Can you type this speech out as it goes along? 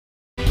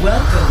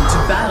Welcome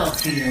to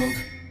Battlefield.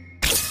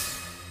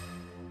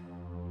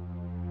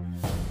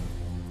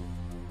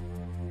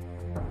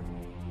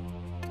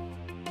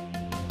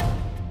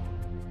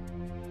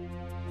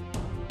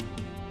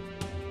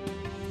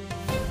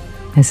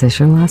 Is this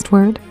your last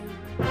word?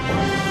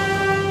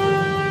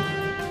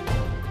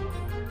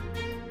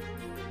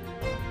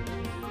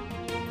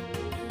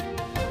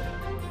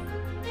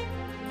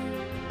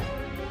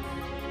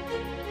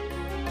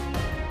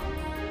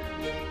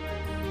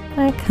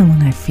 I come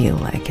when I feel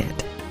like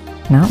it,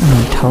 not when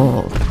I'm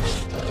told.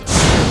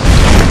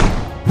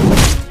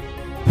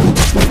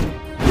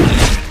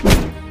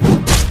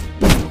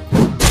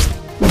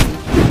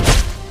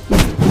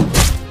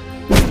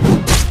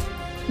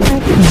 I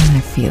come when I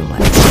feel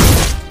like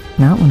it,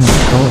 not when I'm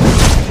told.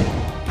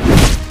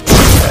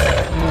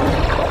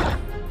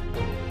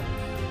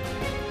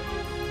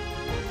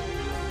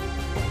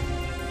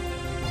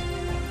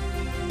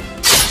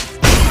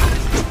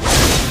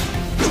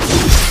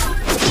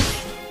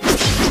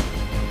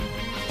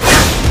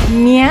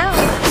 Meow.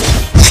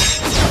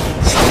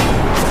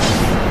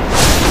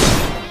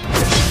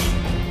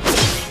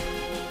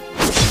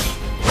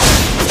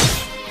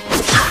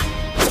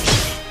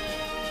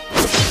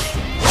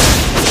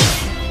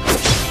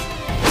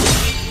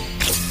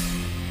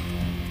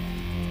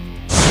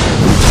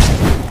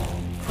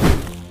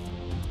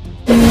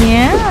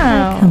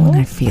 Meow. I come when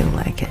I feel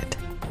like it,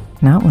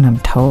 not when I'm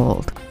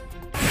told.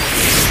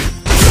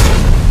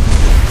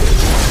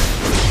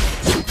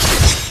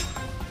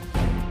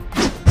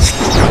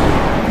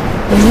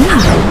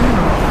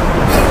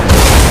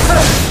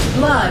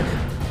 Blood.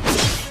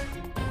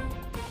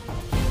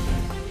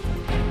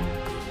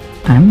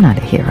 I'm not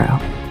a hero.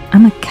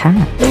 I'm a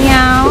cat.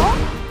 Meow.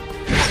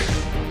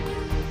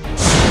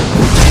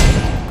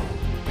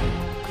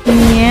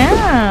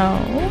 Meow.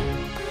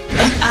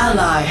 An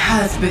ally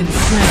has been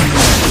slain.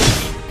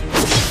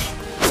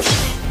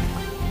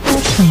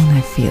 I come when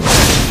I feel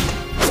like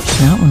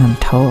it, not when I'm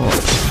told.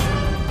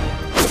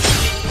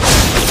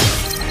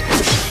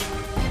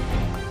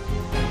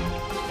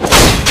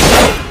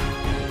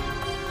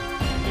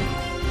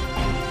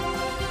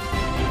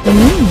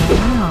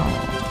 Wow.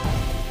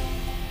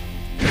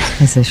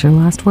 Is this your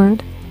last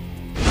word?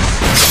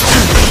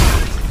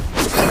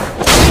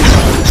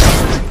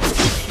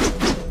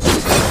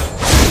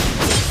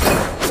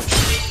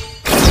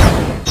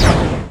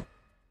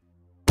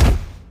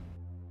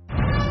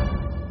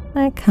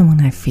 I come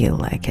when I feel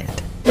like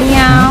it,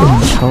 not when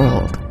I'm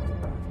told.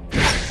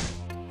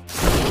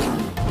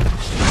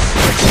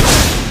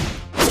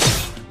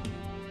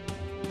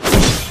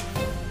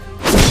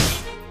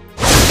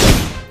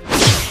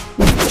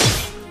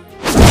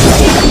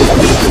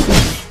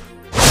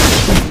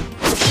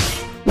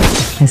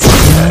 Is this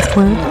your last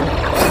word?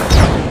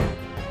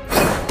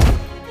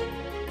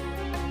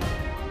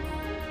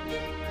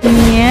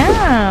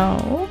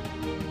 Meow.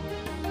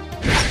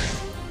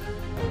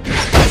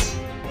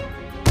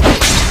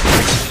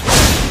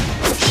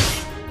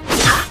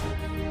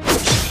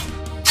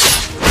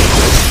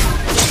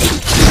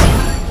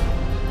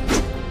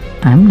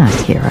 I'm not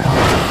a hero.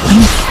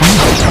 I'm a cat.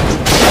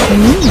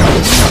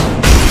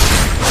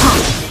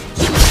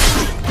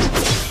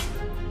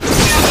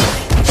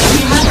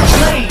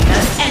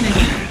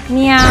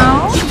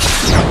 Meow.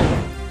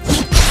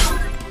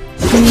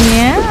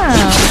 Meow.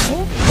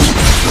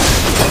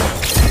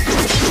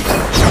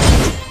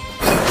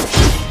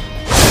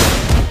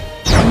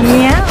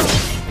 Meow.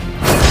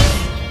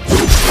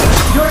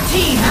 Your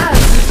team has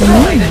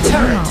destroyed a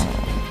turret.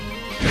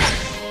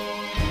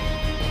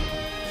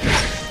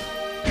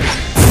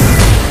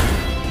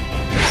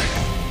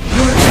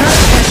 Your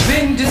turret has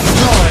been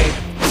destroyed.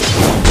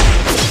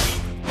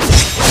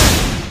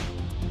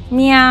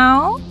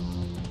 Meow.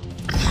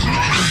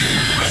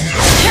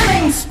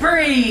 Killing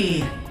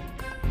spree.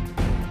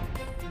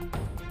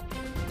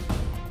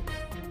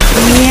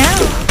 Meow.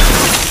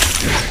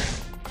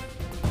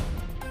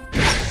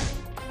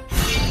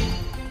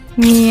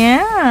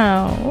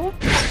 Meow.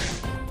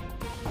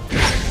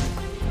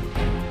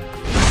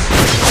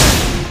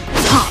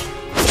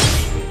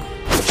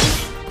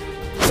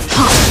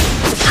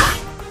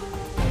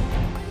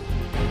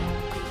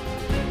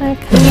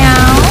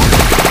 Meow.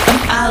 An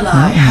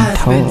ally has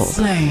been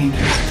slain.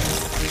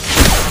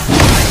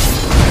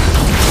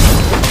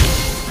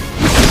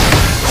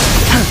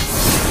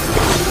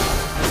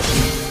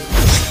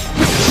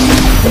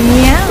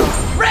 Meow.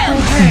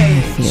 Rampage.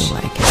 I feel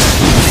like it,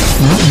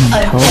 not when I'm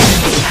An told.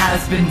 enemy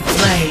has been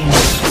slain.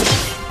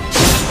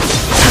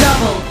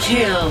 Double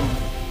kill.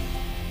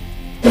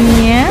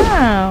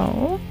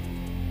 Meow.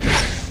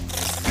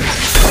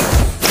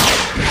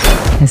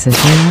 Is this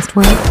your last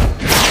word?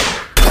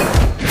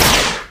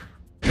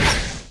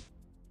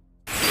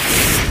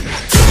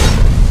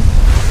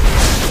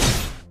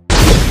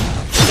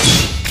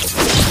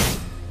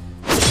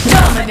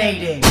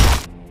 Dominating.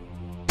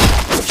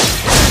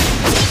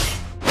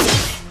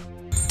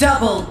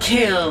 Double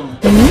kill.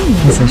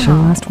 Is this your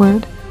last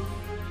word?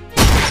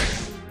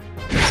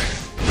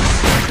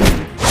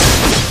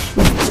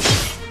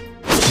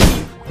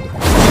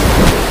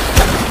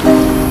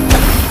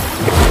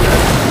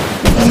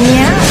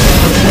 Meow.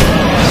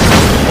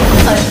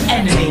 An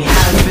enemy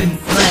has been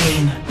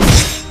slain.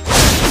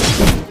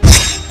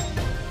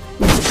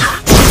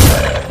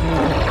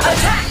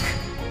 Attack!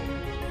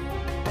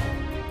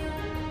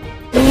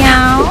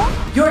 Meow.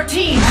 Your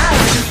team has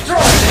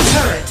destroyed the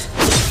turret.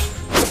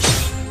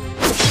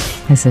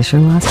 Is this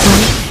your last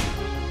word?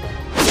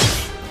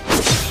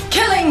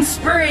 Killing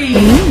spree!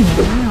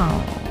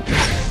 Meow.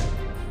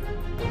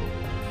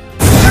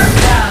 Turret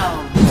down!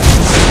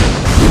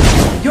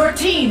 Your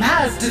team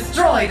has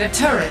destroyed a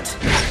turret.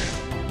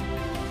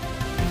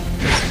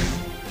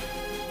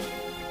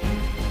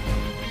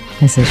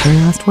 Is this your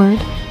last word?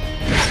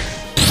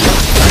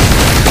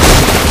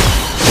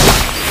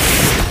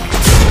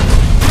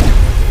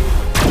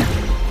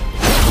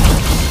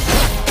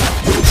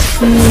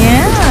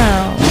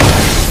 Meow.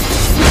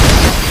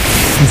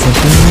 Is this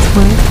your last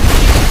word?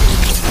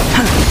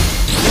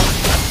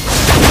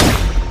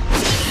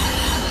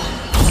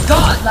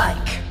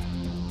 Godlike!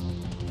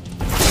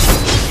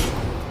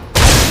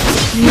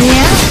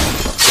 Meow.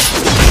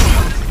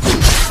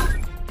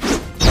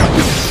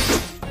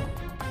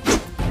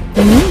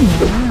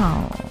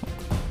 Meow.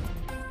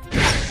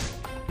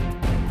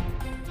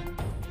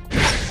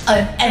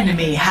 An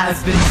enemy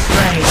has been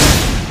slain.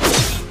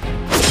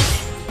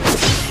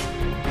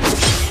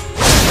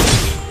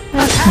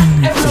 Attack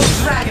Emerald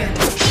Dragon!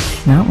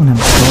 Not when I'm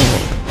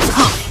cold.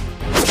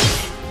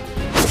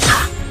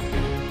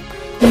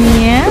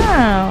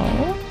 Meow.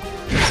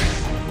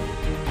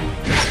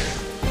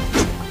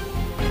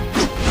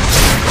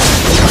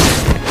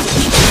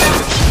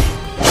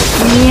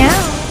 Meow.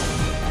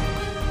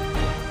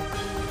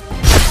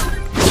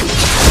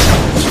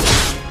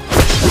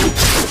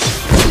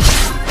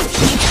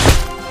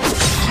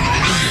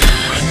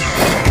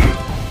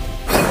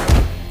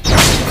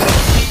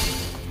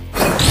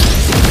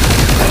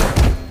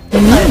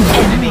 An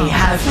enemy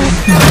has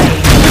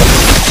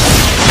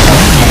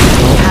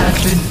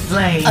been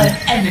slain. An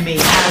enemy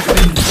has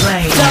been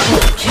slain.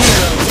 Double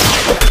kill.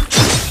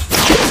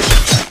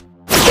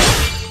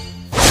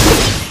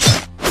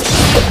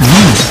 I'm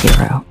not a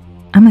hero.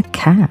 I'm a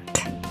cat.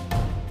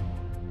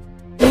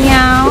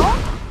 Meow.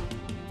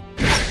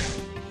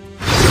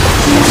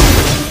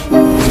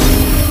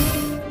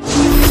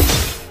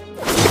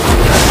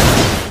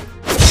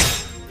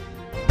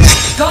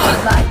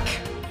 Godlike.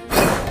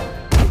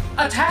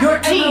 Attack. Your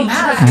team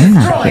has I'm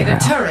not a destroyed hero. a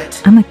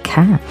turret. I'm a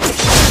cat.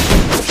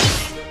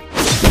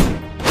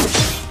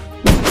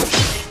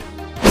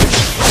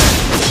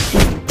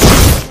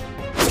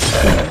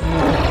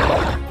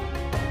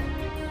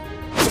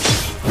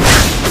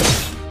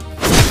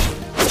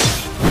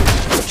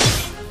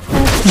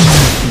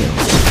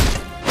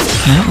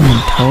 Not when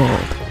I'm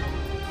told.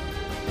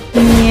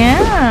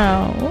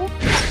 Meow.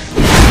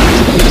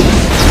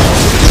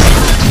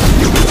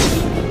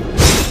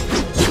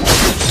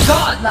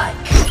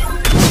 Godlike.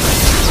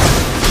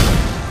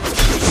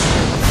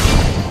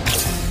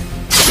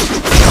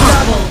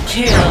 Double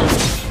kill.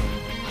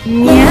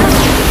 Meow.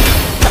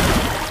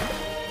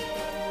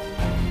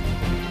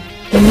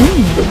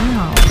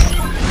 Meow.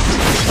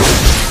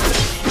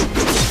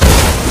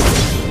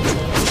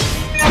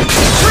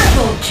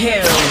 Triple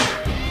kill.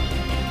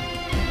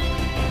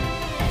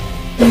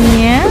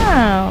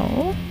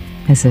 Meow.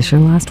 Is this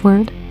your last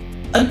word?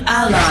 An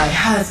ally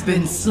has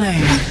been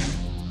slain.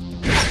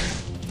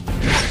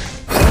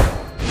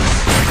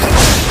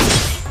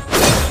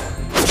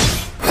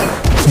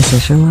 Is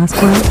this your last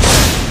word?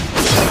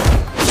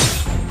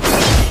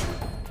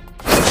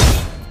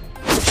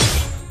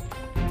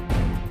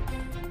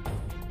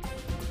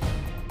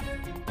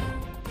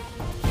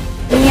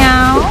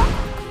 Meow.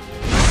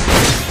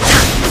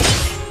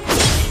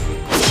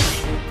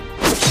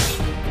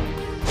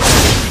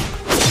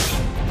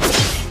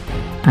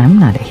 I'm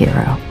not a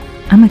hero.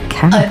 I'm a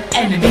cat. An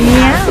enemy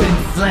has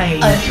been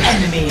slain. An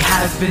enemy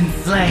has been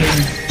slain.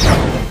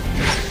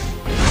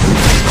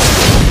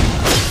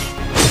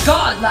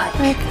 Godlike.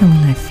 I come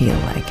when I feel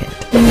like it.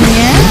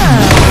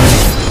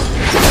 Meow.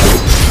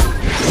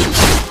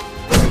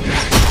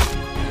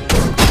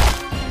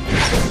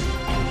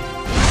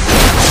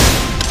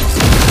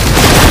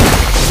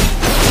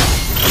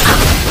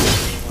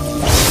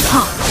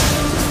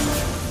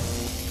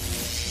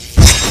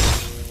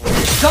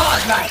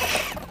 Godlike.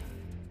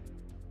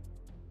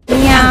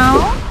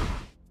 Meow.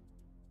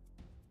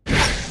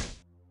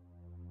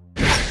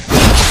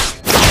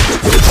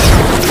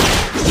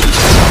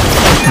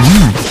 I'm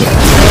not a hero.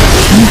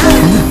 I'm a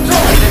cat.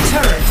 Destroy the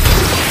turret.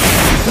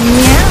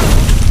 Meow.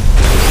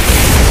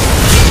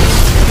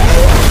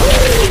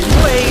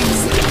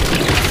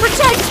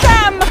 Protect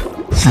them!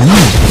 I'm not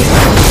a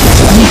hero.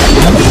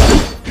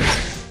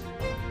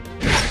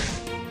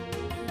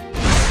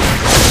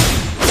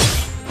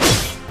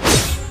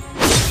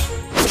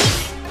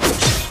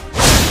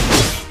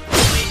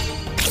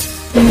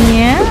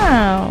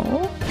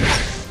 Meow.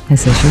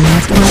 Is this your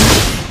last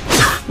word?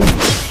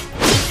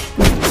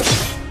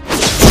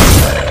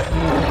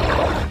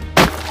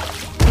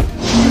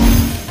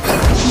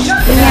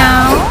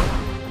 Meow.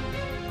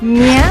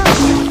 Meow.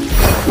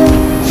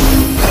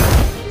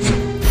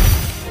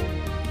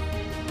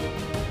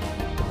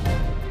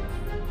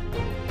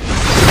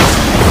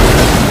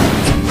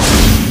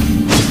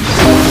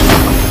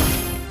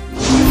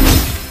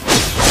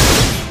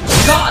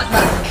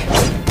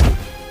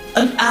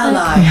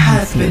 ally when I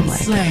has feel been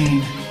like it.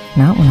 slain.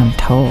 Not when I'm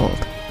told.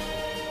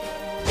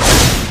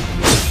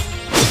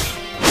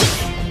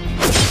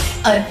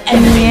 An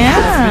enemy Meow.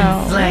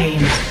 has been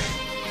slain.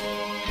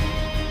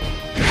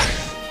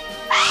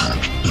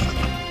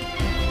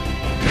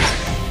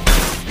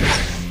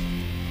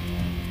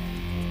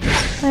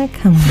 I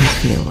come when I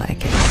feel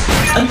like it.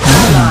 An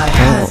ally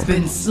has told.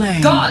 been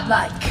slain.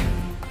 Godlike.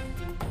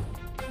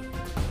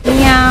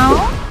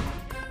 Meow.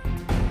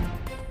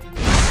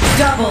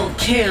 Double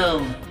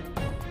kill.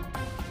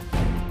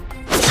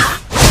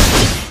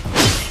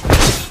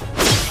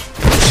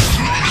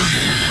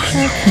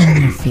 I come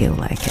when I feel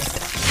like it.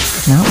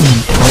 Not when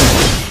I'm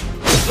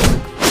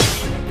told.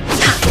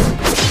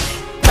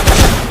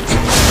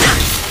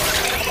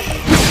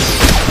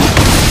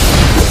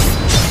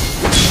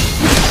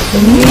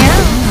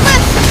 Meow.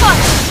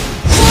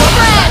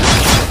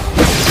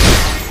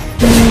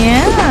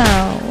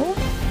 Meow.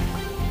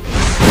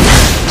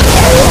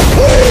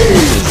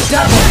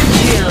 Double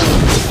kill.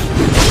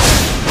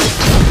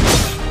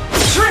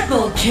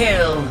 Triple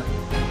kill.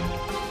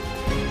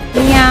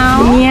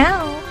 Meow.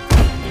 Meow.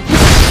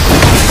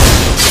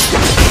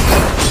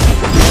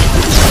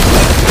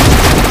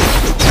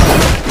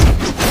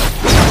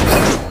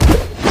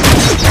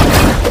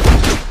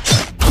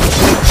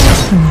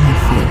 When I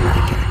feel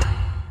like it.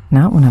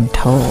 Not when I'm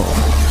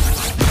told.